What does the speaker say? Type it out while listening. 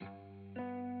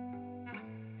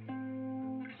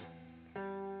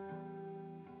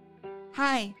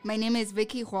Hi, my name is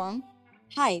Vicky Huang.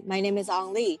 Hi, my name is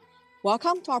Ang Lee.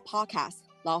 Welcome to our podcast,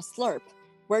 Lost Slurp,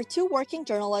 where two working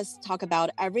journalists talk about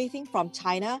everything from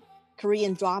China,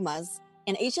 Korean dramas,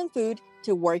 and Asian food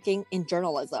to working in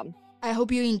journalism. I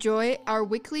hope you enjoy our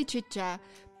weekly chit-chat.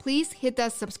 Please hit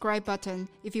that subscribe button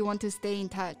if you want to stay in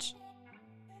touch.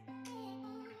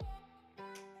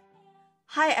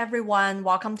 Hi, everyone.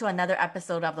 Welcome to another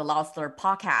episode of the Lost Slurp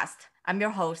podcast. I'm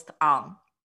your host, Ang.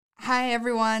 Hi,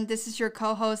 everyone. This is your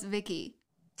co-host, Vicky.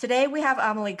 Today, we have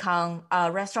Emily Kang,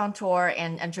 a restaurateur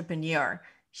and entrepreneur.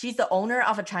 She's the owner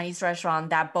of a Chinese restaurant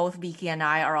that both Vicky and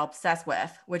I are obsessed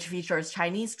with, which features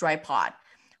Chinese dry pot.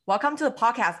 Welcome to the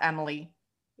podcast, Emily.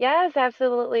 Yes,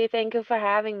 absolutely. Thank you for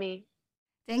having me.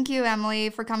 Thank you, Emily,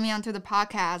 for coming onto the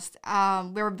podcast.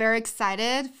 We're very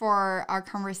excited for our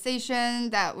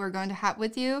conversation that we're going to have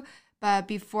with you. But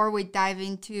before we dive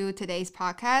into today's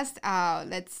podcast,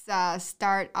 let's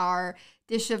start our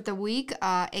dish of the week,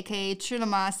 aka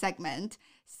Chulama segment.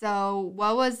 So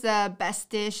what was the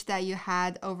best dish that you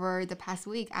had over the past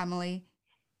week, Emily?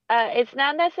 It's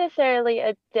not necessarily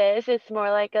a dish, it's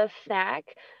more like a snack.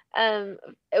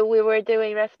 We were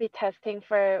doing recipe testing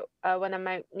for one of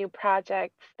my new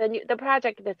projects. The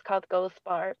project is called Ghost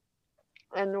Bar,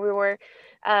 and we were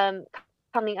um,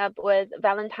 coming up with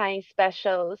Valentine's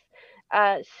specials.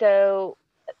 So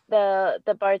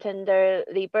the bartender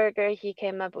Lee Burger, he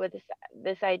came up with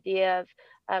this idea of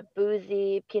a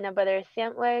boozy peanut butter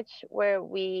sandwich where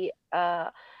we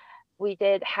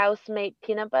did house-made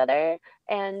peanut butter,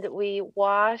 and we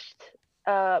washed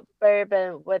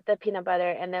bourbon with the peanut butter,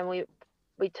 and then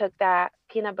we took that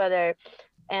peanut butter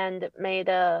and made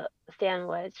a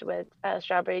sandwich with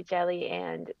strawberry jelly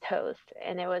and toast,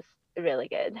 and it was really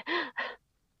good.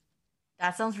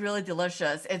 That sounds really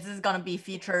delicious. Is this going to be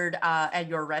featured at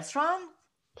your restaurant?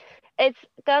 It's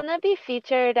gonna be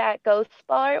featured at Ghost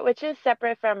Bar, which is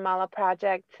separate from Mala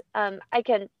Project. I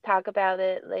can talk about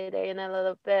it later in a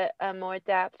little bit more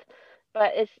depth,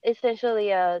 but it's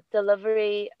essentially a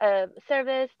delivery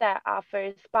service that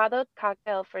offers bottled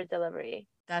cocktail for delivery.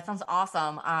 That sounds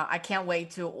awesome. I can't wait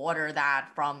to order that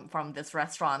from this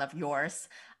restaurant of yours.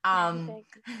 Um, Thank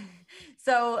you.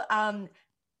 so,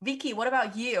 Vicky, what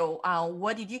about you?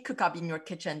 What did you cook up in your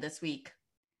kitchen this week?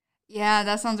 Yeah,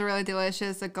 that sounds really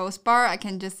delicious. A ghost bar, I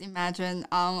can just imagine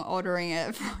ordering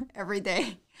it every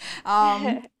day.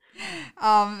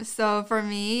 Um, so for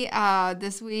me,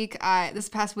 this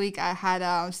past week, I had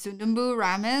sundumbu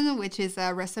ramen, which is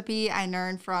a recipe I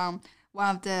learned from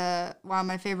one of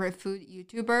my favorite food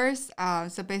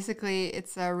YouTubers. So basically,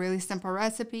 it's a really simple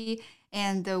recipe,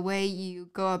 and the way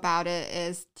you go about it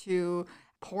is to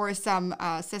pour some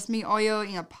sesame oil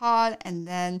in a pot, and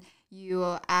then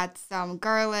you add some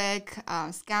garlic,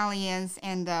 scallions,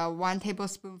 and 1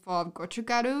 tablespoonful of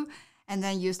gochugaru, and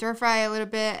then you stir fry a little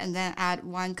bit, and then add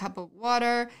 1 cup of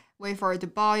water, wait for it to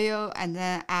boil, and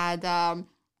then add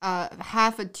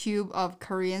half a tube of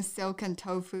Korean silken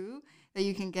tofu that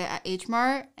you can get at H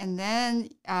Mart, and then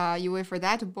you wait for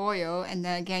that to boil, and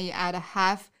then again you add a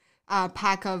half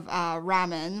pack of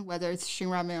ramen, whether it's Shin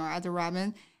ramen or other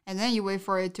ramen, and then you wait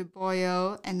for it to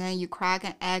boil, and then you crack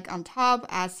an egg on top,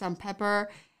 add some pepper,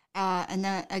 and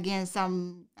then again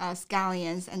some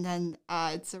scallions, and then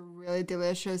it's a really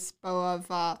delicious bowl of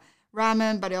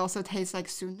ramen, but it also tastes like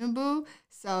sundumbu,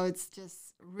 so it's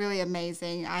just really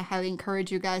amazing. I highly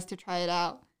encourage you guys to try it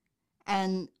out.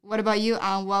 And what about you?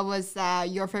 What was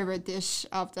your favorite dish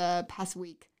of the past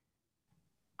week?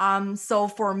 So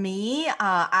for me,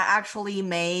 I actually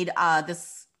made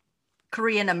this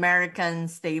Korean American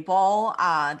staple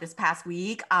this past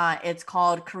week. It's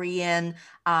called Korean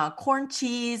corn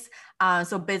cheese.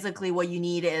 So basically, what you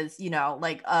need is,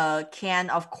 like a can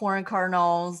of corn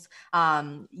kernels.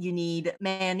 You need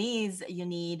mayonnaise. You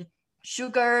need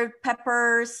sugar,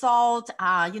 pepper, salt.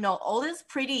 All this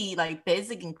pretty like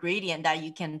basic ingredient that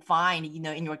you can find,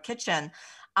 in your kitchen.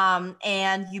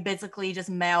 And you basically just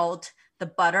melt the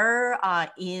butter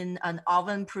in an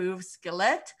oven-proof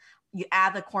skillet. You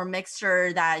add the corn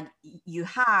mixture that you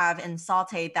have and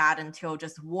saute that until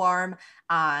just warm,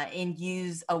 and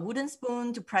use a wooden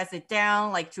spoon to press it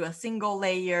down like to a single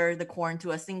layer, the corn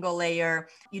to a single layer.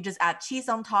 You just add cheese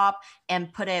on top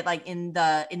and put it like in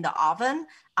the oven,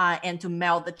 and to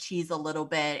melt the cheese a little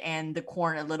bit and the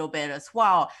corn a little bit as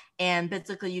well. And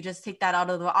basically you just take that out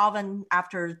of the oven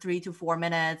after 3 to 4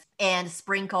 minutes and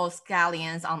sprinkle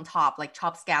scallions on top, like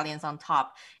chopped scallions on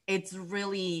top. It's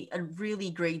really a really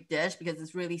great dish because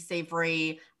it's really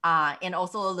savory, and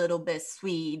also a little bit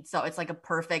sweet. So it's like a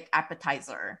perfect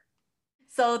appetizer.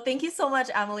 So thank you so much,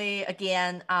 Emily,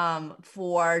 again,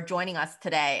 for joining us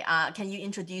today. Can you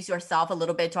introduce yourself a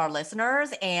little bit to our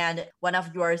listeners and one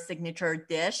of your signature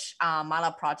dish,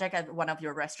 mala project at one of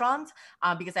your restaurants?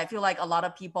 Because I feel like a lot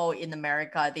of people in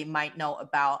America, they might know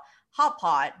about hot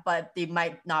pot, but they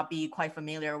might not be quite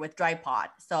familiar with dry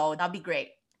pot. So that'd be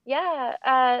great.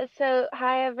 Yeah, so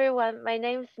hi everyone. My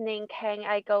name's Ning Kang.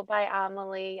 I go by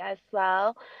Amelie as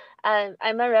well.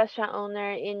 I'm a restaurant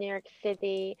owner in New York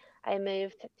City. I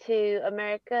moved to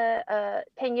America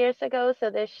 10 years ago.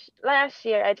 So this last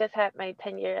year I just had my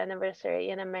 10-year anniversary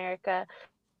in America.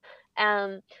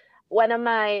 Um, One of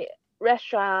my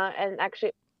restaurant, and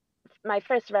actually my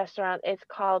first restaurant, is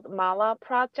called Mala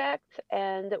Project,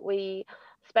 and we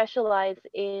specialize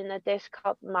in a dish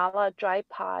called Mala Dry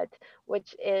Pot,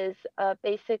 which is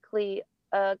basically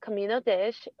a communal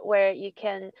dish where you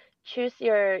can choose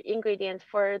your ingredients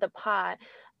for the pot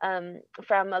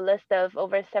from a list of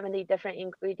over 70 different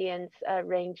ingredients,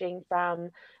 ranging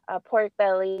from pork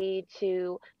belly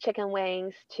to chicken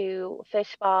wings to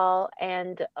fish ball,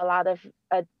 and a lot of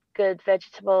good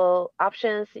vegetable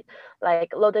options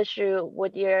like lotus root,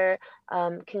 wood ear,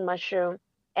 king mushroom.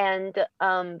 And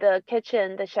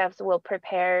the chefs will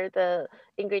prepare the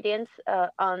ingredients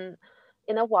on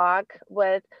in a wok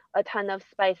with a ton of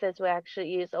spices. We actually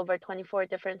use over 24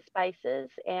 different spices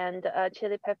and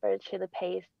chili pepper, chili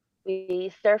paste.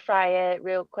 We stir fry it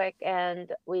real quick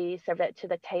and we serve it to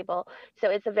the table. So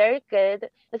it's a very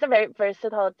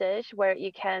versatile dish where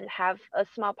you can have a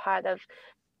small pot of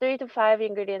 3 to 5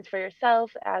 ingredients for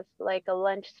yourself as like a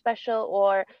lunch special,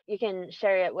 or you can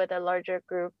share it with a larger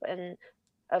group and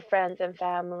of friends and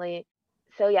family.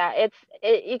 So yeah,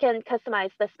 you can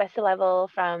customize the spicy level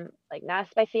from like not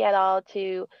spicy at all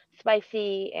to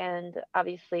spicy, and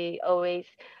obviously always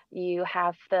you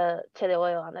have the chili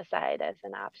oil on the side as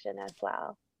an option as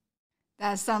well.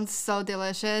 That sounds so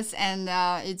delicious, and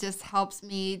it just helps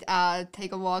me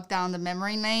take a walk down the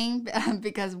memory lane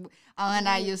because Ang and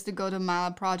I Mhm. used to go to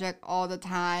Mala Project all the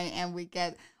time, and we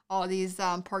get all these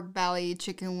pork belly,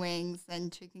 chicken wings,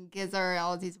 and chicken gizzard,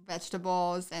 all these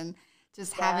vegetables, and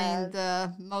just having Yes.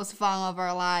 the most fun of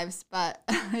our lives. But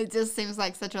it just seems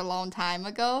like such a long time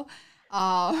ago.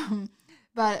 Um,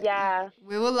 but Yeah,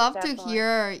 we would love to definitely.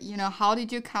 hear, how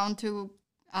did you come to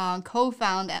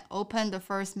co-found and opened the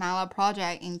first Mala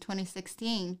project in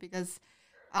 2016? Because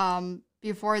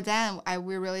before then,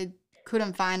 we really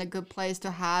couldn't find a good place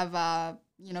to have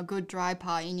good dry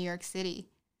pot in New York City.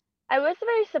 I was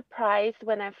very surprised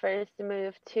when I first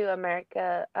moved to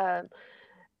America.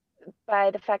 By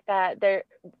the fact that there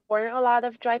weren't a lot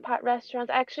of dry pot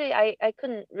restaurants. Actually, I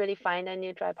couldn't really find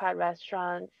any dry pot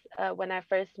restaurants when I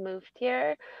first moved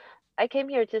here. I came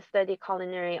here to study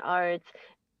culinary arts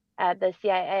at the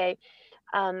CIA.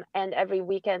 And every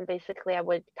weekend, basically, I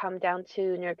would come down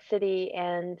to New York City,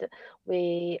 and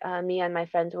me and my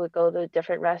friends would go to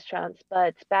different restaurants.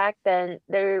 But back then,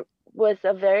 was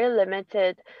a very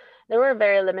limited, there were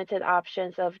very limited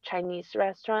options of Chinese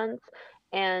restaurants,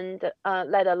 and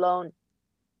let alone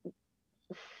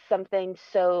something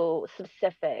so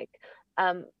specific.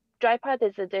 Um, Dry pot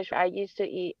is a dish I used to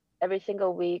eat every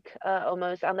single week,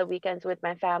 almost on the weekends with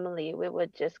my family. We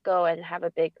would just go and have a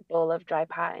big bowl of dry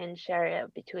pot and share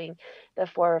it between the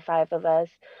 4 or 5 of us.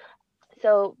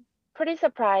 So pretty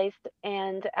surprised.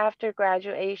 And after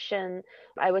graduation,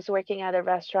 I was working at a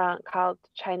restaurant called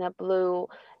China Blue.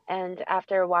 And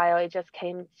after a while, it just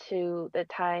came to the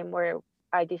time where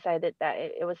I decided that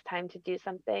it was time to do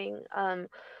something on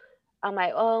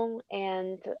my own.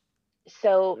 And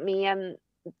so me and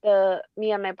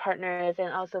my partners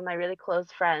and also my really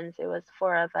close friends, it was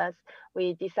 4 of us,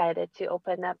 we decided to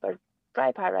open up a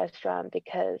dry pot restaurant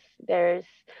because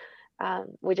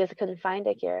we just couldn't find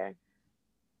it here.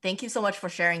 Thank you so much for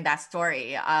sharing that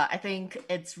story. I think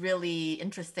it's really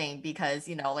interesting because,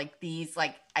 like these,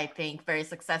 like, I think very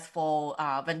successful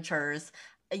ventures,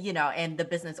 and the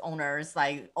business owners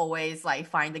like always like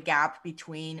find the gap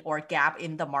between or gap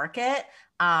in the market.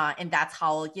 And that's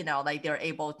how, like they're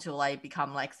able to like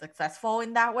become like successful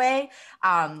in that way.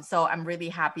 So I'm really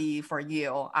happy for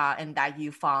you and that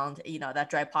you found, that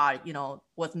dry pot,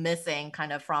 was missing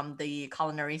kind of from the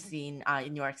culinary scene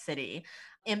in New York City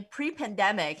in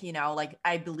pre-pandemic, like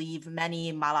I believe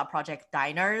many Mala Project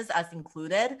diners, us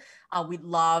included, we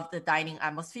love the dining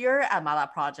atmosphere at Mala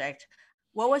Project.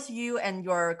 What was you and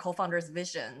your co-founders'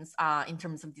 visions in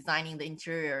terms of designing the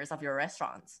interiors of your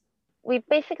restaurants? We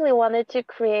basically wanted to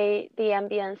create the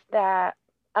ambience that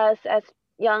us as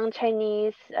young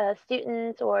Chinese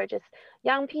students or just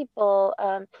young people,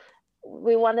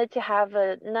 we wanted to have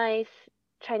a nice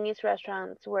Chinese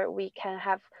restaurants where we can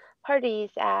have parties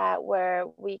at, where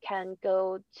we can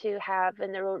go to have a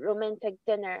romantic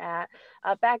dinner at.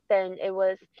 Back then, it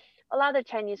was a lot of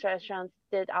Chinese restaurants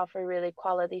did offer really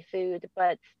quality food,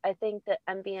 but I think the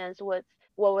ambience was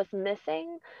what was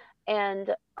missing,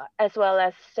 and as well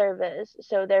as service.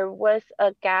 So there was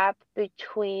a gap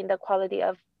between the quality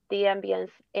of the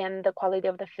ambience and the quality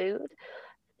of the food.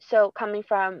 So coming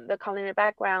from the culinary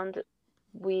background,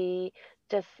 we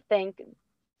just think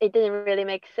it didn't really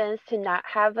make sense to not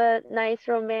have a nice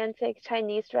romantic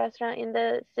Chinese restaurant in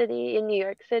the city, in New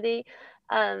York City.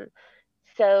 Um,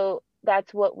 so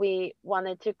that's what we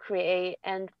wanted to create.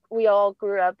 And we all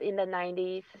grew up in the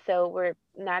 90s, so we're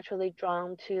naturally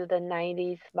drawn to the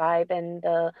 90s vibe and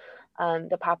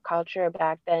the pop culture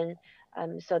back then.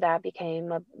 So that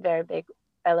became a very big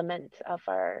element of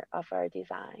our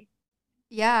design.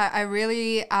 Yeah, I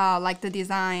really like the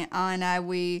design, and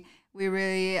we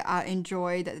really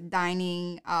enjoyed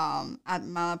dining at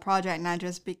Mala Project, not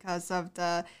just because of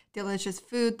the delicious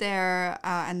food there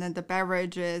and then the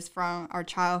beverages from our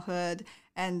childhood,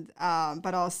 and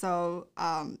but also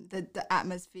the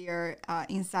atmosphere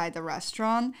inside the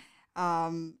restaurant.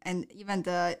 And even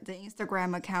the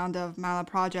Instagram account of Mala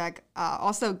Project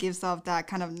also gives off that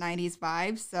kind of 90s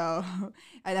vibe. So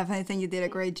I definitely think you did a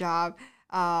great job.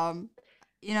 Um,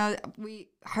 we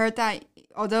heard that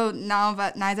although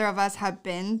neither of us have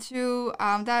been to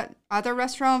that other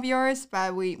restaurant of yours,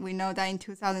 but we know that in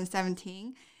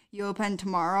 2017 you opened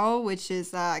Tomorrow, which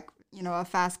is a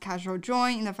fast casual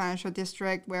joint in the financial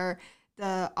district where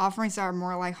the offerings are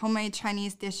more like homemade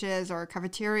Chinese dishes or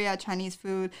cafeteria Chinese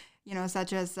food,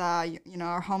 such as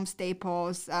our home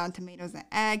staples, tomatoes and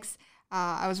eggs.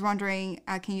 I was wondering,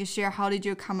 can you share how did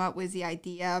you come up with the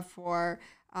idea for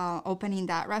opening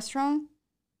that restaurant?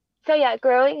 So yeah,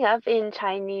 growing up in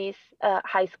Chinese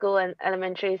high school and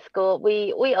elementary school,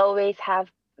 we always have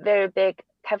very big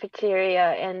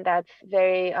cafeteria, and that's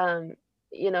very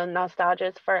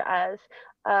nostalgic for us.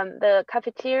 The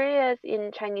cafeterias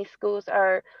in Chinese schools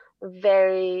are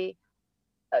very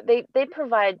they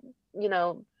provide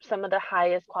some of the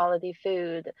highest quality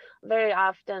food, very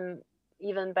often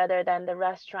even better than the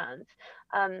restaurants.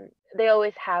 They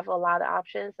always have a lot of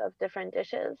options of different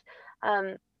dishes.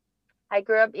 Um, I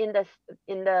grew up in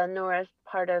the north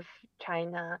part of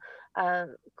China,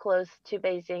 close to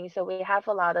Beijing. So we have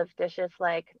a lot of dishes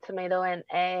like tomato and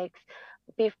eggs,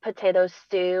 beef potato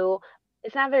stew.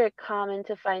 It's not very common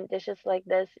to find dishes like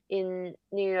this in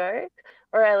New York,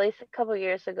 or at least a couple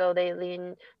years ago, they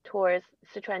leaned towards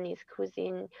Sichuanese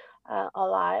cuisine a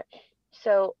lot.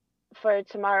 So for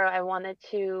tomorrow, I wanted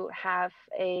to have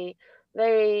a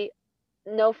very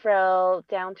no frill,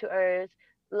 down to earth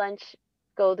lunch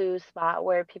go to spot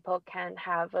where people can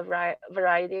have a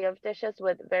variety of dishes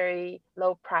with very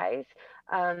low price.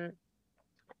 Um,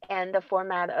 and the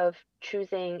format of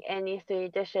choosing any three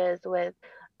dishes with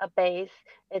a base,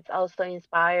 it's also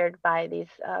inspired by these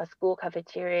school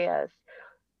cafeterias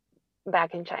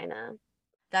back in China.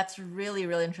 That's really,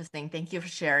 really interesting. Thank you for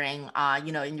sharing,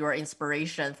 in your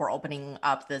inspiration for opening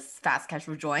up this fast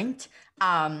casual joint.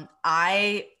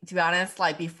 To be honest,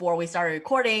 like before we started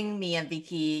recording, me and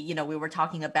Vicky, we were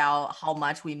talking about how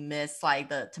much we miss like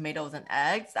the tomatoes and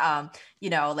eggs,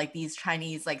 like these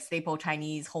Chinese, like staple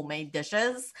Chinese homemade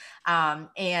dishes. And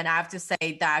I have to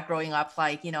say that growing up,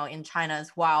 like, in China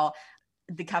as well,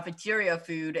 the cafeteria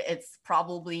food, it's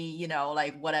probably,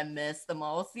 like what I miss the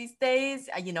most these days.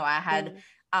 I had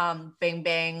bang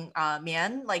bang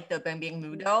mian, like the bang bang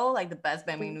noodle, like the best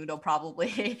bang bang noodle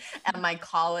probably at my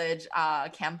college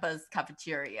campus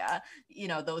cafeteria.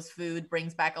 Those food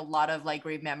brings back a lot of like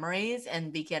great memories,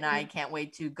 and Vicky and I can't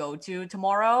wait to go to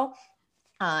Tomorrow,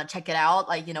 check it out,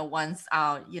 like once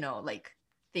like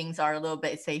things are a little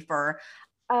bit safer.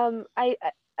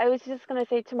 I was just gonna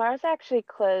say Tomorrow's actually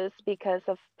closed because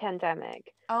of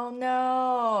pandemic. Oh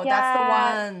no, Yeah, that's the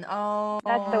one. Oh,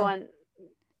 that's the one.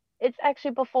 It's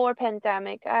actually before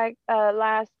pandemic.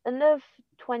 Last end of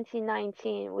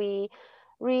 2019, we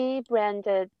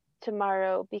rebranded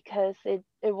Tomorrow because it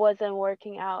wasn't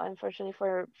working out, unfortunately,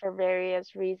 for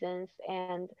various reasons,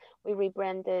 and we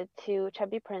rebranded to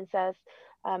Chubby Princess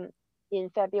in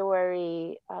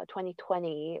February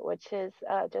 2020, which is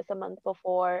just a month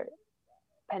before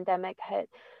pandemic hit.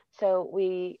 So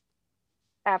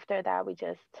after that we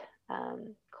just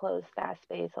closed that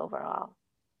space overall.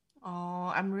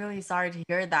 Oh, I'm really sorry to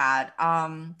hear that.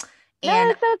 No,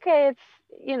 it's okay.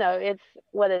 It's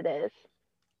what it is.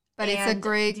 But it's a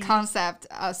great concept.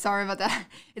 Sorry about that.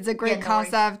 It's a great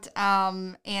concept.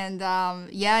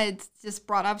 It's just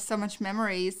brought up so much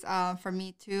memories for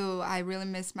me too. I really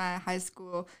miss my high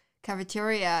school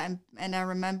cafeteria, and I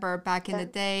remember back in the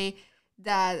day,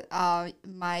 that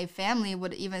my family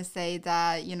would even say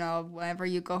that, you know, whenever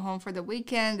you go home for the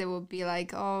weekend, they will be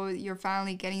like, oh, you're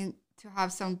finally getting to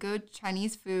have some good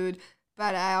Chinese food.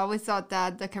 But I always thought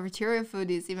that the cafeteria food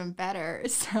is even better.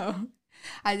 So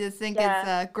I just think it's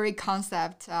Yeah. a great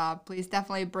concept. Please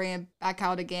definitely bring it back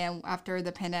out again after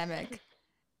the pandemic.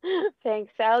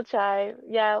 Thanks. I'll try.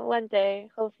 Yeah, one day,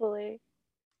 hopefully.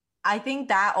 I think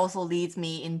that also leads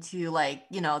me into like,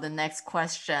 the next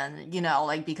question,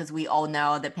 like because we all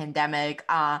know the pandemic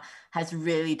has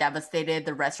really devastated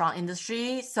the restaurant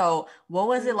industry. So what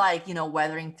was it Mm. like,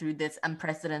 weathering through this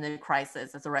unprecedented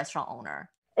crisis as a restaurant owner?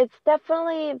 It's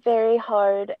definitely very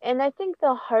hard. And I think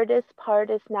the hardest part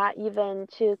is not even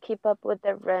to keep up with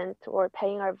the rent or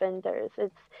paying our vendors.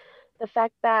 It's the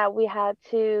fact that we had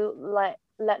to let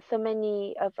so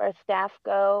many of our staff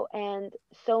go, and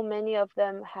so many of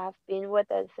them have been with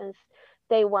us since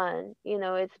day one. You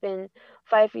know, it's been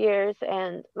 5 years,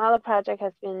 and Mala Project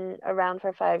has been around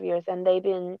for 5 years, and they've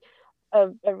been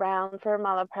around for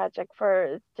Mala Project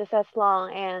for just as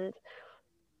long. And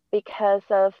because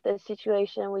of the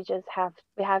situation, we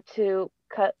have to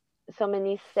cut so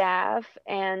many staff,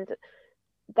 and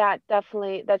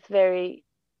that's very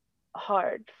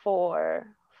hard for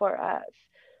us.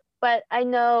 But I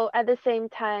know at the same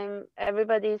time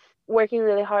everybody's working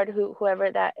really hard. Whoever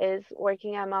that is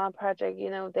working at Mama Project, you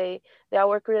know, they all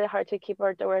work really hard to keep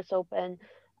our doors open.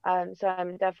 So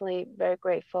I'm definitely very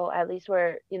grateful. At least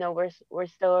we're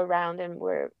still around, and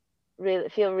we're really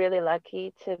feel really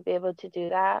lucky to be able to do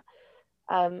that.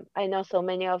 I know so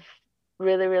many of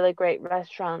really great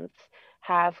restaurants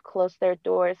have closed their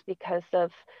doors because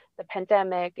of the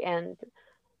pandemic, and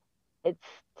it's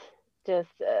just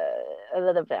a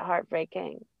little bit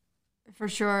heartbreaking. For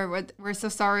sure. We're so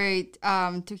sorry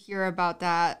to hear about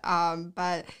that.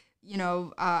 But you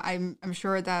know, I'm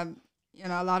sure that you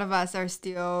know a lot of us are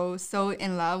still so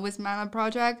in love with Mana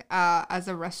Project as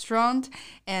a restaurant.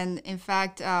 And in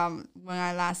fact, when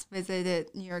I last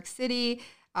visited New York City,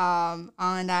 and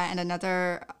I and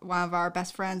another one of our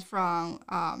best friends from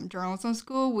journalism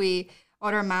school, we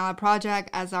ordered Mana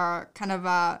Project as our kind of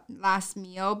last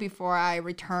meal before I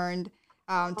returned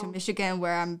to Oh, Michigan,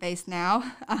 where I'm based now,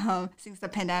 since the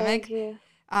thank pandemic. you.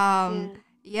 Um,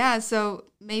 Yeah. yeah, so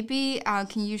maybe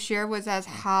can you share with us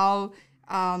how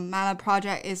Mana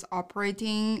Project is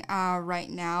operating right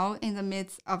now in the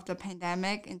midst of the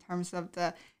pandemic in terms of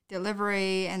the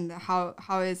delivery and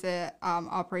how is it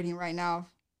operating right now?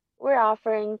 We're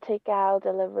offering takeout,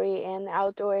 delivery, and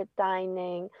outdoor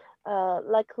dining.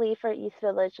 Luckily for East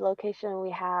Village location, we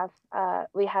have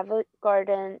a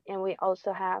garden, and we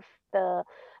also have the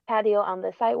patio on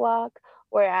the sidewalk.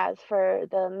 Whereas for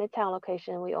the Midtown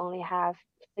location, we only have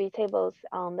 3 tables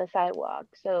on the sidewalk.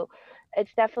 So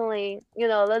it's definitely, you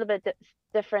know, a little bit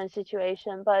different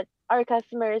situation, but our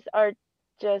customers are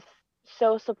just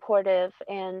so supportive,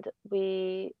 and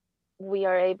we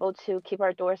are able to keep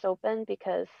our doors open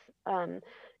because um,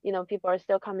 you know, people are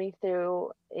still coming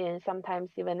through, and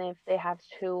sometimes even if they have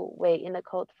to wait in the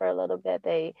cold for a little bit,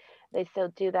 they still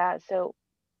do that. So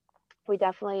we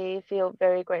definitely feel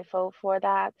very grateful for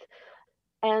that.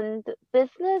 And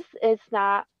business is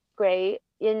not great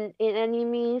in any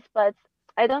means, but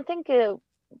I don't think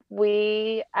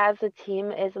we as a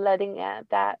team is letting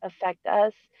that affect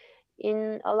us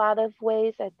in a lot of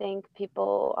ways. I think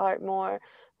people are more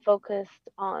focused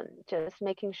on just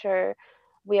making sure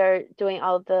we are doing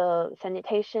all the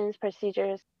sanitations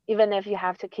procedures. Even if you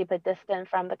have to keep it distant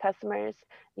from the customers,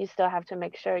 you still have to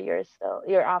make sure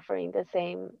you're offering the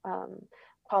same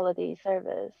quality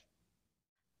service.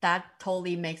 That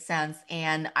totally makes sense.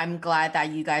 And I'm glad that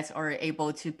you guys are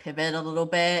able to pivot a little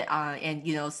bit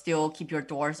and, still keep your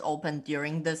doors open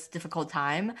during this difficult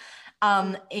time.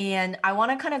 Mm. And I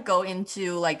want to kind of go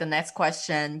into like the next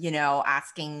question,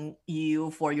 asking you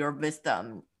for your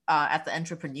wisdom as an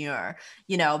entrepreneur,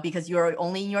 because you're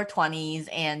only in your 20s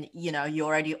and, you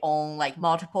already own like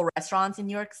multiple restaurants in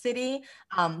New York City.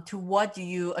 To what do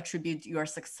you attribute your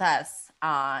success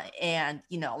and,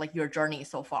 like your journey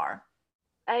so far?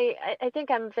 I think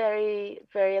I'm very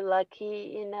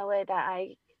lucky in a way that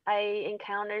I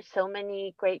encountered so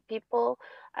many great people.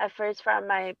 At first, from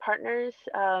my partners,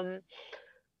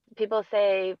 people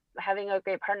say having a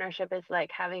great partnership is like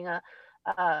having a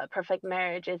perfect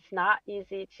marriage. It's not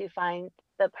easy to find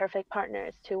the perfect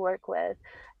partners to work with,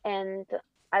 and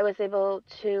I was able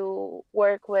to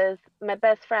work with my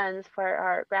best friends for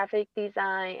our graphic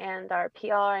design and our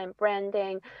PR and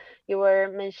branding. You were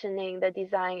mentioning the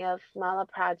design of Mala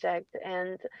project,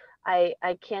 and I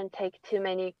can't take too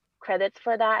many credits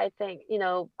for that. I think, you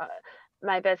know,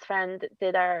 my best friend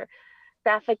did our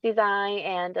graphic design,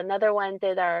 and another one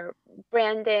did our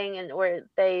branding, and where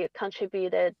they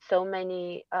contributed so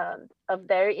many of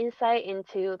their insight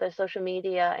into the social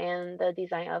media and the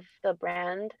design of the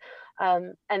brand.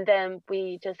 And then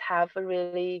we just have a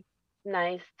really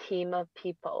nice team of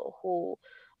people who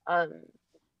um,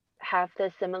 have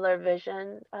the similar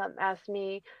vision as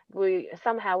me. We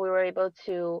were able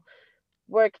to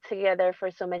worked together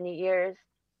for so many years,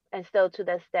 and still to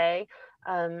this day.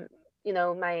 um,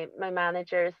 my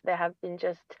managers, they have been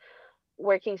just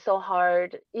working so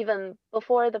hard. Even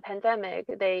before the pandemic,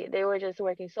 they were just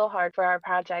working so hard for our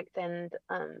project, and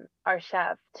our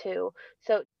chef too.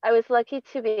 So I was lucky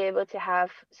to be able to have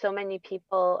so many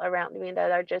people around me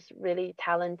that are just really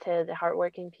talented,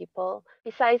 hardworking people.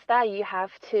 Besides that, you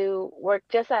have to work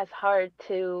just as hard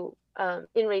to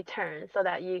in return, so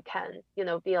that you can,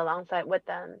 be alongside with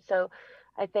them. So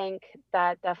I think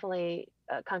that definitely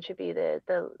contributed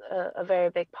a very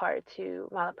big part to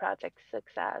Mala Project's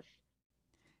success.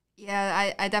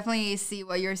 Yeah, I definitely see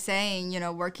what you're saying.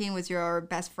 Working with your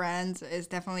best friends is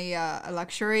definitely a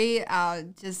luxury.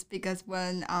 Just because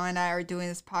when Anna and I are doing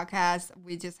this podcast,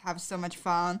 we just have so much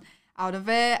fun out of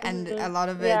it, and a lot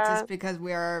of it Yeah. just because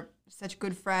we are such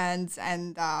good friends,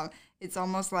 and it's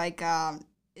almost like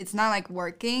it's not like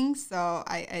working. So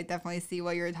I definitely see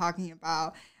what you're talking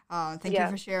about. Thank you Yeah.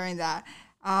 for sharing that.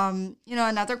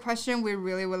 Another question we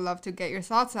really would love to get your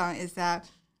thoughts on is that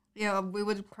we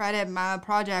would credit my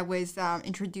project with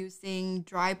introducing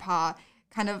dry pot,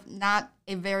 kind of not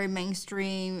a very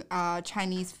mainstream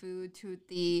Chinese food to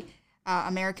the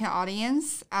American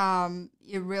audience.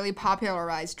 It really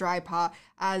popularized dry pot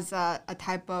as a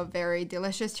type of very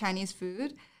delicious Chinese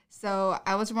food. So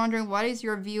I was wondering, what is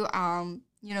your view on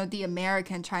the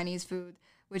American Chinese food,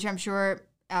 which I'm sure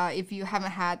if you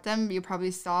haven't had them, you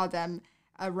probably saw them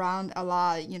around a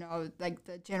lot. Like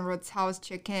the General Tso's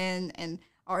chicken and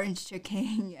orange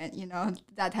chicken and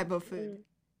that type of food. Mm.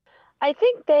 I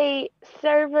think they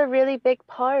serve a really big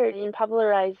part in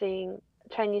popularizing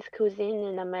Chinese cuisine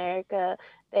in America.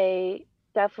 They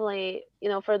definitely,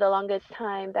 for the longest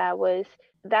time, that was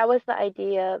the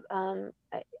idea,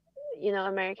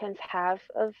 Americans have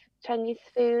of Chinese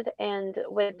food, and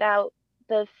without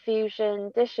the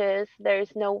fusion dishes,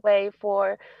 there's no way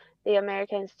for the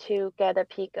Americans to get a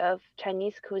peek of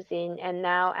Chinese cuisine. And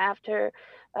now, after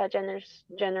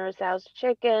General Tso's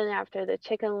chicken, after the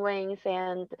chicken wings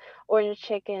and orange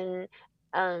chicken,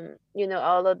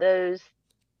 all of those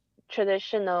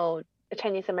traditional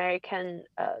Chinese American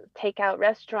takeout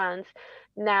restaurants,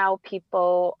 now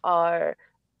people are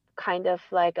kind of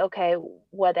like, okay,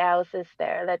 what else is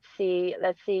there? Let's see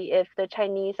if the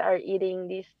Chinese are eating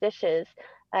these dishes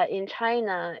in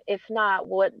China. If not,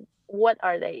 what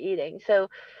are they eating? So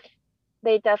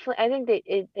they definitely, I think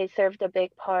they served a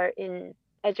big part in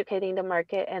educating the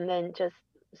market, and then just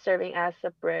serving as a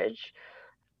bridge.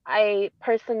 I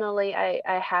personally, I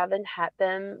haven't had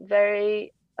them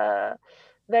very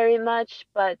much,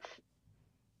 but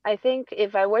I think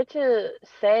if I were to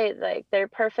say, like, they're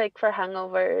perfect for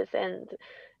hangovers, and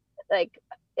like,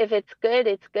 if it's good,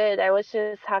 it's good. I was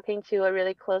just talking to a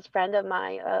really close friend of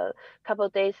mine a couple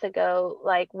days ago,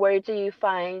 like, where do you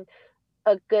find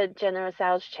a good General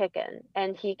Tso's chicken?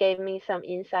 And he gave me some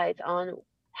insights on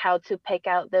how to pick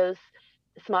out those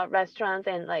smart restaurants,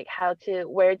 and like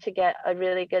where to get a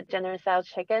really good General Tso's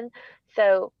chicken.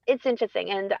 So it's interesting,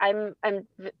 and I'm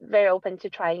very open to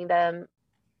trying them.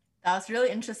 That's really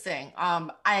interesting.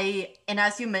 And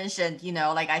as you mentioned,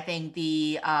 like I think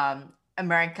the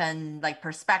American like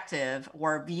perspective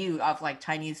or view of like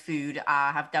Chinese food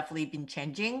have definitely been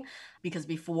changing, because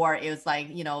before it was like,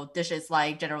 dishes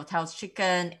like General Tso's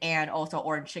chicken and also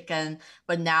orange chicken.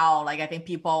 But now, like, I think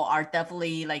people are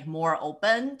definitely like more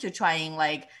open to trying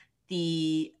like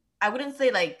the, I wouldn't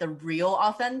say like the real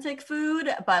authentic food,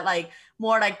 but like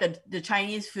more like the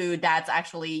Chinese food that's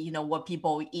actually, what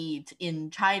people eat in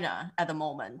China at the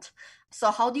moment.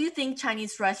 So how do you think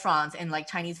Chinese restaurants and like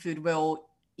Chinese food will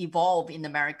evolve in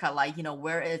America? Like,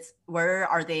 where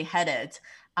are they headed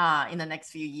in the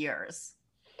next few years?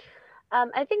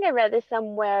 I think I read this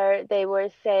somewhere. They were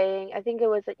saying, I think it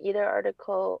was an Either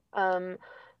article,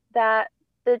 that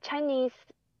the Chinese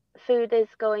food is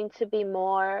going to be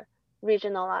more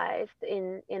regionalized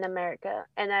in America,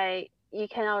 and I you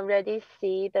can already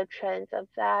see the trends of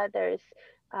that. There's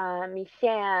mi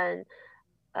xian,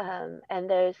 and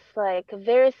there's like a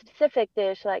very specific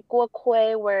dish like guo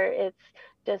kui, where it's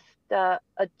just a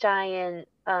giant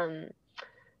a,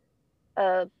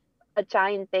 a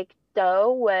giant baked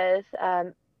dough with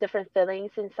different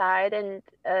fillings inside, and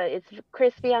it's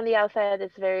crispy on the outside.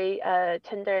 It's very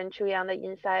tender and chewy on the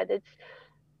inside. It's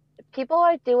people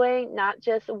are doing not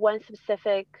just one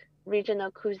specific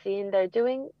regional cuisine, they're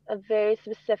doing a very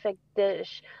specific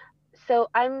dish. So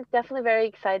I'm definitely very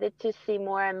excited to see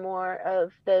more and more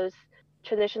of those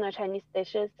traditional Chinese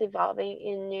dishes evolving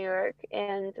in New York.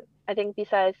 And I think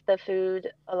besides the food,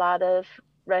 a lot of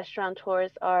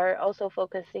restaurateurs are also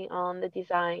focusing on the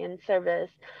design and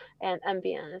service and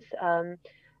ambience,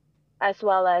 as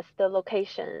well as the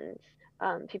locations.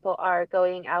 People are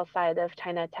going outside of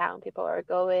Chinatown. People are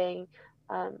going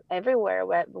everywhere,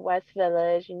 West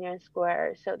Village, Union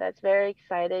Square. So that's very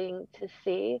exciting to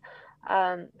see.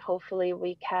 Hopefully,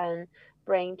 we can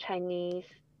bring Chinese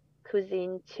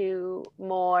cuisine to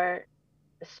more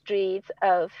streets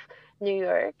of New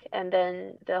York and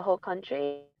then the whole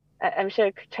country. I'm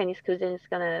sure Chinese cuisine is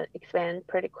going to expand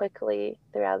pretty quickly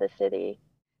throughout the city.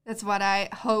 That's what I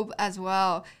hope as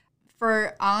well.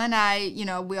 For Ang and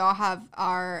I, we all have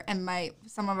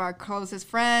some of our closest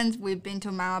friends. We've been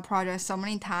to Mala Project so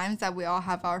many times that we all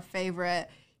have our favorite,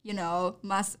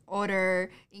 must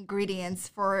order ingredients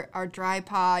for our dry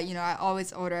pot. I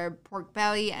always order pork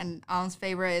belly, and Ang's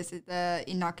favorite is the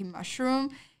enoki mushroom.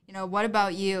 What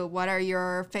about you? What are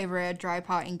your favorite dry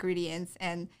pot ingredients?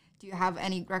 And do you have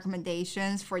any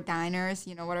recommendations for diners?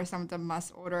 What are some of the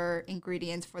must order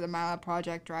ingredients for the Mala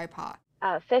Project dry pot?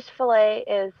 Fish fillet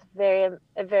is very,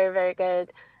 very, very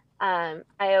good. I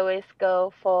always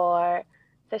go for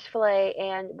fish fillet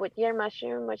and with ear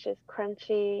mushroom, which is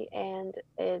crunchy and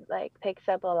it like picks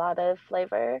up a lot of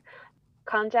flavor.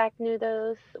 Konjac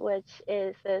noodles, which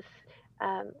is this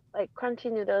like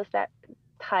crunchy noodles that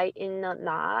tie in a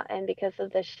knot, and because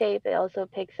of the shape, it also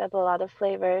picks up a lot of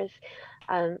flavors.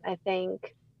 I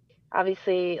think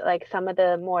obviously like some of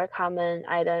the more common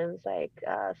items like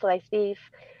sliced beef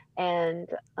and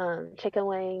chicken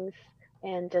wings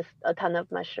and just a ton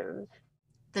of mushrooms.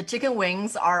 The chicken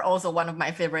wings are also one of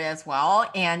my favorite as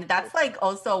well. And that's like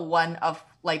also one of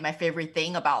like my favorite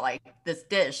thing about like this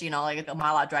dish, like the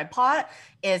mala dry pot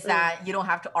is that you don't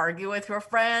have to argue with your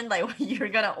friend, like what you're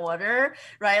gonna order,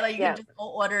 right? Like you can just go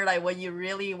order like what you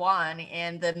really want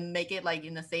and then make it like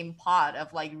in the same pot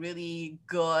of like really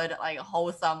good, like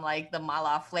wholesome, like the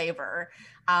mala flavor.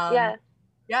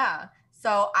 Yeah.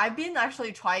 So I've been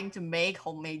actually trying to make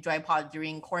homemade dry pot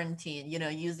during quarantine,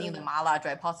 using the mala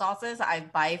dry pot sauces I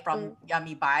buy from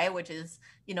Yummy Buy, which is,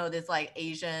 this like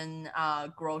Asian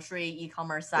grocery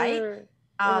e-commerce site.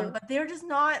 But they're just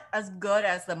not as good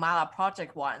as the Mala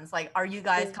Project ones. Like, are you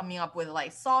guys coming up with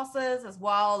like sauces as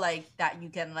well, like that you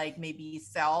can like maybe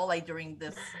sell like during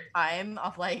this time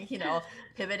of like,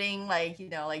 pivoting like,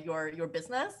 like your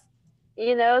business?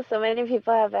 So many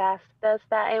people have asked us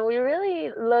that, and we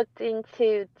really looked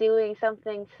into doing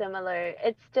something similar.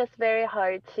 It's just very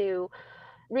hard to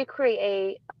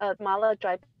recreate a mala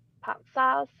dry pot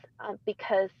sauce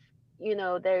because,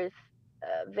 there's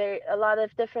a lot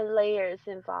of different layers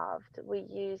involved. We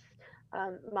use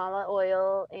mala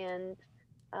oil and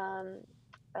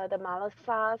the mala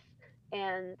sauce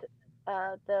and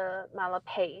the mala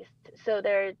paste. So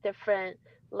there are different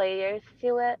layers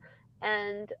to it.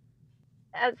 And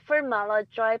as for mala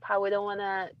dry pot, we don't want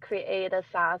to create a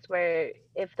sauce where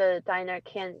if the diner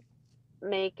can't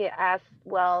make it as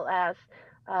well as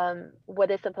what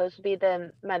is supposed to be,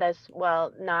 then might as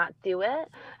well not do it.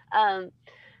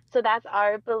 So that's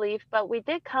our belief. But we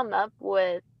did come up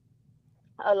with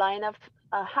a line of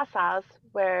hot sauce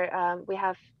where we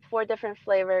have 4 different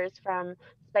flavors from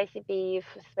spicy beef,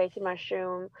 spicy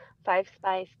mushroom,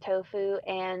 5-spice tofu,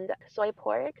 and soy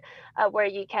pork, where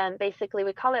you can basically,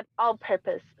 we call it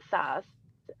all-purpose sauce.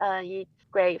 It's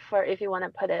great for if you want to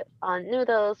put it on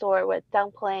noodles or with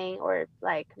dumpling or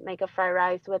like make a fried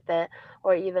rice with it,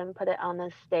 or even put it on a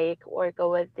steak or go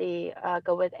with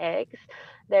eggs.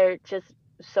 They're just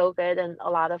so good and a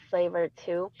lot of flavor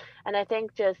too. And I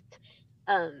think just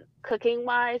cooking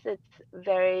wise, it's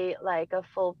very like a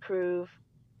foolproof,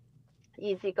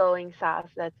 easygoing sauce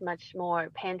that's much more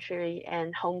pantry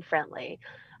and home friendly.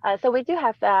 So we do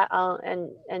have that, and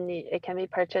it can be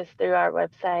purchased through our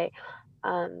website.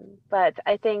 But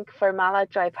I think for mala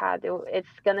dry pot, it's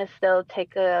gonna still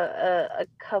take a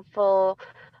couple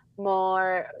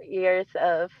more years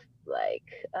of like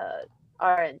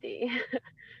R&D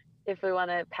if we want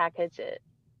to package it.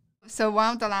 So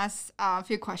one of the last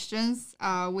few questions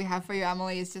we have for you,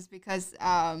 Emily, is just because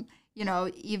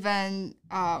even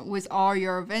with all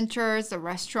your ventures, the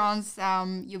restaurants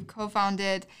you've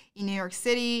co-founded in New York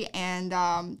City,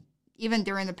 and even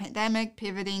during the pandemic,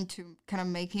 pivoting to kind of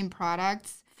making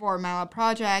products for Mala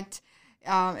Project,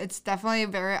 it's definitely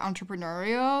very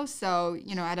entrepreneurial. So,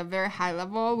 at a very high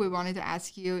level, we wanted to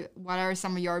ask you, what are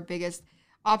some of your biggest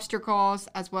obstacles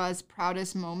as well as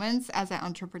proudest moments as an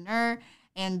entrepreneur?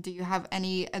 And do you have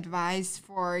any advice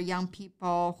for young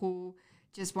people who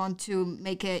just want to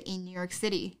make it in New York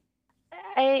City?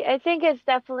 I think it's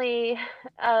definitely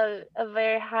a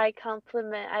very high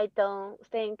compliment. I don't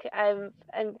think I'm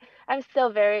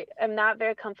still I'm not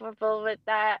very comfortable with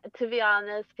that, to be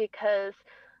honest, because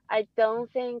I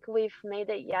don't think we've made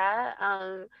it yet.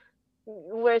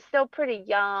 We're still pretty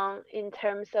young in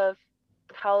terms of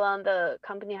how long the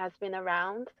company has been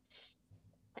around,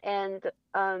 and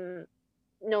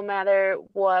no matter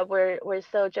what, we're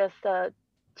still just a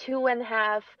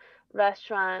 2.5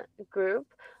 restaurant group.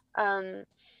 Um,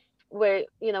 where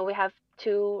we have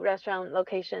two restaurant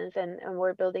locations, and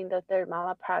we're building the third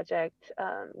Mala project.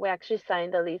 We actually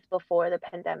signed the lease before the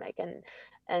pandemic,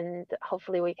 and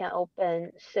hopefully we can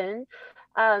open soon.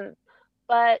 Um,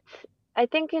 but I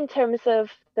think in terms of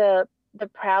the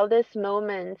proudest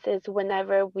moments is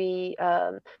whenever we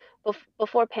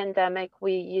before pandemic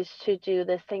we used to do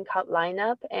this thing called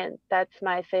lineup, and that's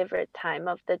my favorite time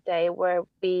of the day where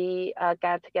we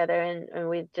got together and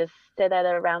we just sit at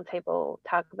a round table,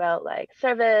 talk about like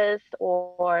service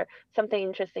or something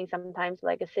interesting, sometimes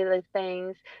like a silly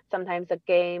things, sometimes a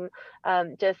game,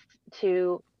 just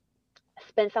to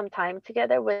spend some time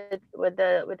together with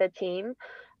the team.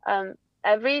 Um,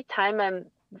 every time I'm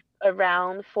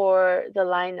around for the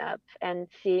lineup and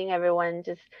seeing everyone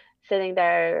just sitting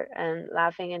there and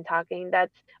laughing and talking,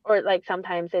 that's or like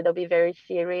sometimes it'll be very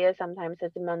serious, sometimes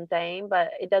it's mundane, but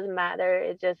it doesn't matter.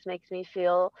 It just makes me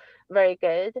feel very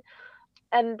good.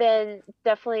 And then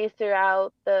definitely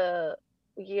throughout the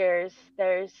years,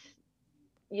 there's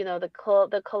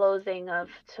the closing of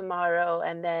Tomorrow,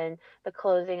 and then the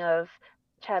closing of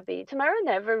Chubby. Tomorrow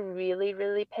never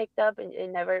really picked up, and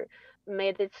it never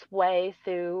made its way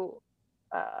through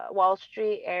Wall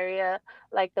Street area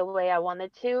like the way I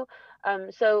wanted to.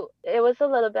 So it was a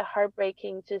little bit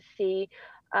heartbreaking to see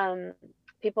um,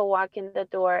 people walk in the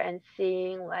door and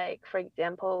seeing, like, for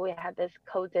example, we had this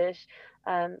cold dish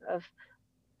of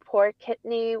pork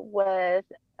kidney with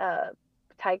uh,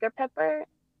 tiger pepper,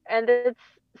 and it's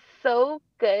so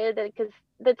good because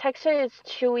the texture is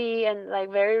chewy and like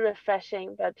very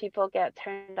refreshing, but people get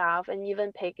turned off, and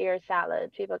even pig ear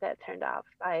salad, people get turned off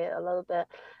by it a little bit.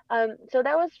 So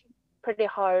that was pretty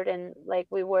hard, and like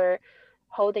we were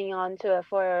holding on to it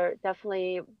for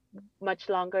definitely much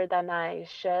longer than I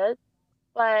should.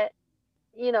 But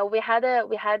we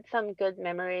had some good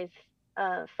memories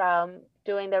from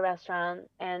doing the restaurant,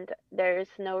 and there's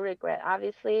no regret,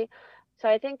 obviously. So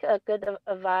I think a good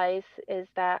advice is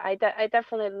that I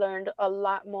definitely learned a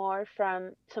lot more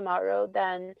from Tomorrow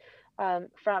than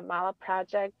from Mala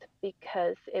Project,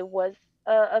 because it was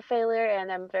a failure, and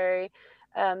I'm very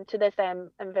to this day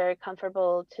I'm very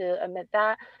comfortable to admit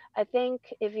that. I think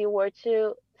if you were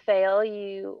to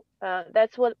fail,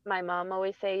 that's what my mom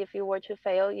always say. If you were to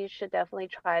fail, you should definitely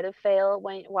try to fail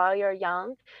while you're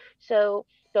young. So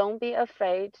don't be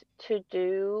afraid to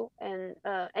do and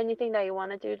anything that you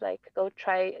want to do. Like, go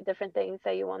try different things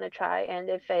that you want to try, and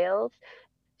it fails,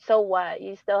 so what?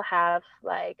 You still have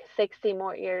like 60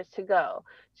 more years to go.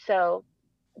 So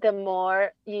the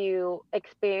more you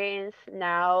experience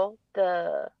now,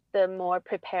 the more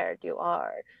prepared you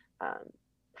are um,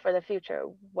 for the future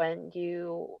when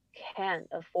you can't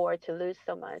afford to lose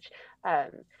so much. Um,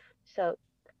 so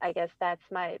I guess that's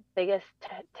my biggest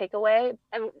takeaway.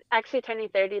 I'm actually turning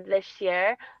 30 this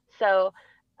year, so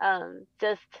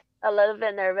just a little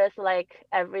bit nervous like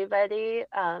everybody,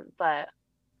 but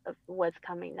of what's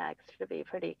coming next should be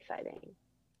pretty exciting.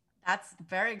 That's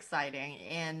very exciting.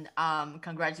 And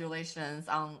congratulations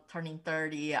on turning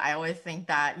 30. I always think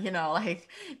that, like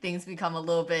things become a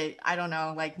little bit, I don't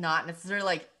know, like not necessarily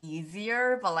like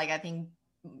easier, but like I think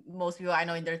most people I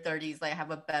know in their 30s like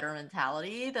have a better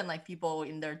mentality than like people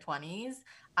in their 20s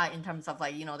in terms of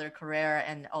like, their career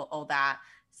and all that.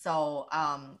 So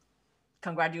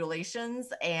congratulations,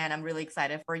 and I'm really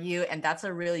excited for you, and that's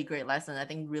a really great lesson, I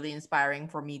think really inspiring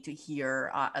for me to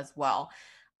hear as well.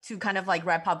 To kind of like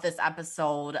wrap up this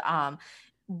episode,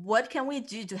 what can we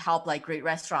do to help like great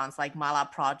restaurants like Mala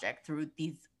Project through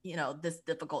this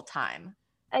difficult time?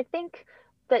 I think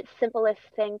the simplest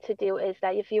thing to do is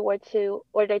that if you were to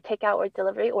order takeout or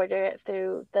delivery, order it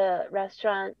through the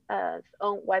restaurant's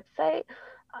own website,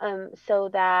 so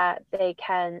that they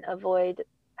can avoid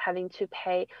having to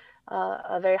pay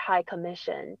a very high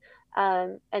commission.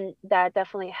 And that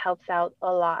definitely helps out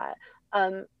a lot.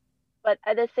 Um, but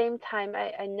at the same time,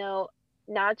 I know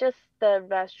not just the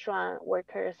restaurant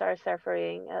workers are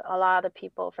suffering, a lot of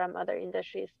people from other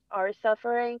industries are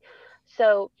suffering.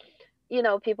 So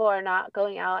people are not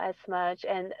going out as much,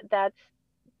 and that's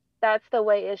that's the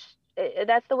way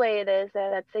that's the way it is,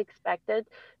 and that's expected.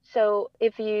 So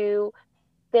if you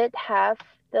did have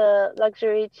the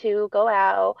luxury to go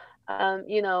out,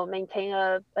 maintain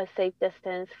a safe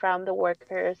distance from the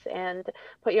workers and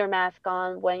put your mask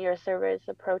on when your server is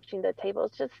approaching the table.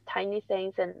 It's just tiny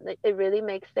things, and it really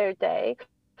makes their day.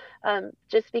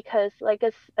 Just because, like,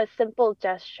 a simple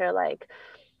gesture, like,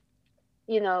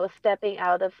 stepping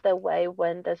out of the way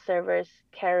when the server's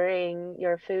carrying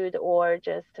your food, or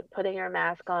just putting your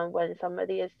mask on when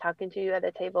somebody is talking to you at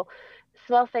the table.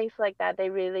 Small things like that, they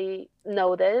really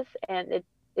notice, and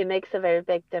it makes a very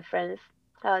big difference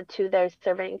to their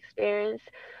serving experience.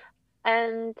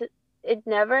 And it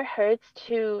never hurts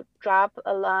to drop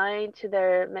a line to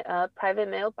their private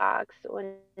mailbox,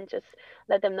 and just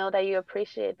let them know that you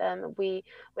appreciate them. We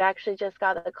actually just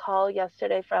got a call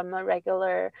yesterday from a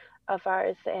regular of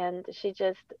ours, and she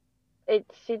just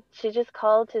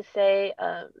called to say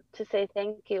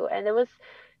thank you, and it was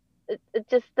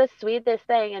just the sweetest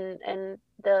thing. And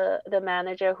the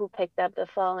manager who picked up the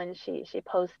phone, and she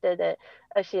posted it,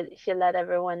 she let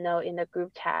everyone know in the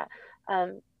group chat,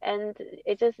 and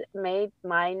it just made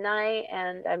my night,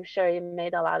 and I'm sure it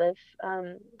made a lot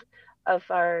of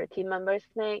our team members'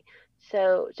 night.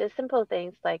 So just simple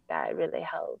things like that really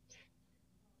helps.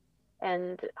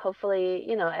 And hopefully,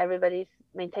 everybody's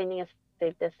maintaining a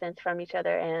safe distance from each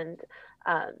other, and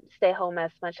stay home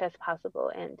as much as possible,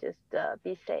 and just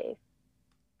be safe.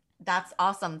 That's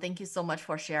awesome. Thank you so much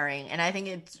for sharing. And I think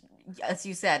it's, as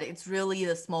you said, it's really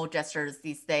the small gestures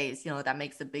these days, that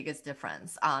makes the biggest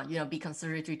difference. Be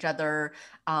considerate to each other,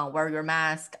 wear your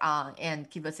mask, and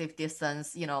keep a safe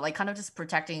distance, like kind of just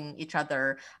protecting each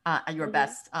other at your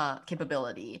best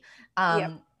capability.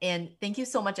 Yep. And thank you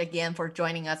so much again for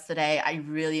joining us today. I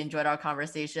really enjoyed our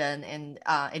conversation, and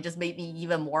it just made me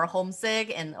even more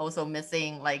homesick, and also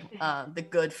missing like the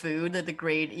good food, the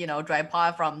great, dry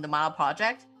pot from the Mala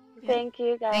Project. Thank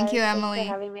you, guys. Thank you, Emily. Thanks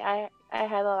for having me. I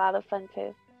had a lot of fun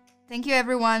too. Thank you,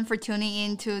 everyone, for tuning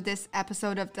in to this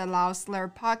episode of the Lao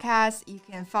Slurp podcast. You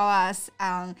can follow us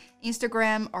on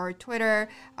Instagram or Twitter.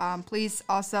 Please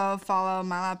also follow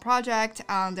Mala Project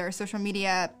on their social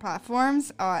media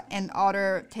platforms, and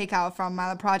order takeout from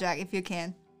Mala Project if you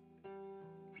can.